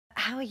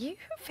how are you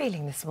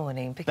feeling this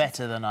morning? Because,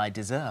 better than I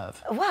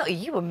deserve. well,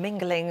 you were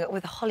mingling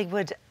with a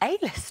Hollywood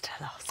A-lister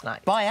last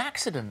night. By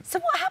accident. So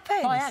what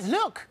happened?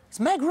 Look, it's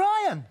Meg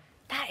Ryan.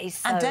 That is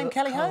so And Dame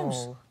Kelly cool.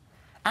 Holmes.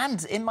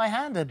 And in my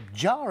hand, a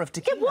jar of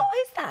tequila. Yeah, what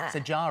is that? It's a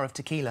jar of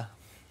tequila.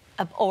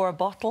 Or a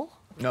bottle?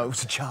 No, it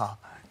was a jar.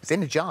 It's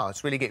in a jar.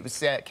 It's really good. It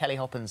was Kelly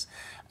Hoppen's.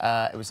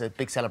 It was a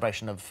big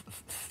celebration of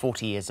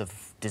 40 years of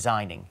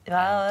designing. Oh,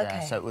 and,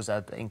 OK. So it was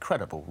an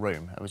incredible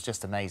room. It was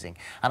just amazing.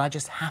 And I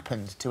just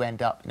happened to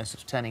end up, sort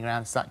of turning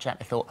around, start chatting.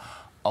 I thought,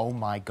 oh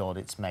my God,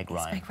 it's Meg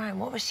Ryan. Meg Ryan,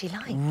 what was she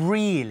like?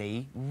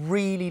 Really,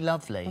 really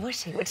lovely. What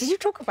was she? What did you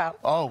talk about?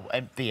 Oh,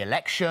 the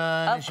election,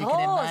 as you can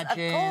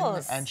imagine. Of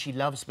course. And she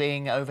loves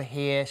being over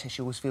here, so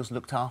she always feels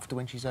looked after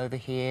when she's over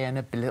here, and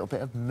a little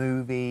bit of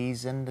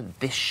movies and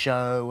this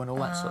show and all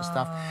that sort of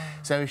stuff.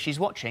 So if she's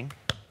watching,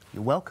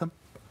 you're welcome.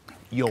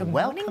 You're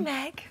welcome. Good morning,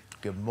 Meg.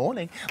 Good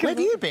morning. Where have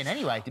you been,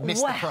 anyway?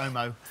 Missed the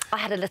promo. I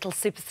had a little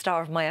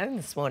superstar of my own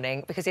this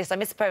morning because, yes, I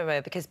missed the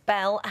promo because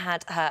Belle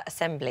had her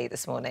assembly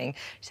this morning.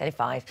 She's only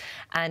 5.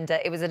 And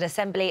it was an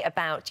assembly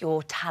about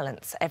your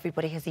talents.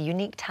 Everybody has a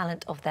unique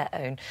talent of their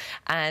own.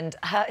 And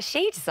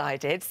she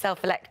decided,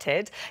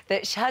 self-elected,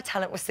 that her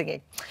talent was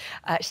singing.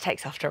 She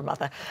takes after her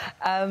mother.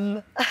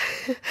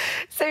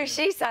 So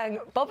she sang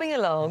Bobbing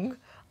Along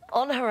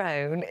on her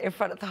own in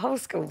front of the whole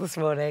school this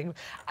morning,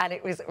 and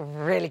it was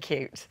really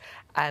cute.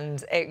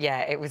 And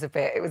it was a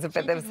bit. There was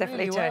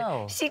definitely really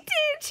well. She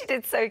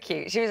did so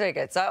cute. She was very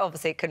good. So I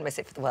obviously couldn't miss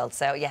it for the world.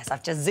 So yes,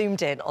 I've just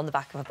zoomed in on the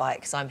back of a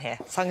bike, so I'm here.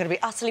 So I'm going to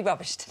be utterly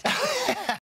rubbish today.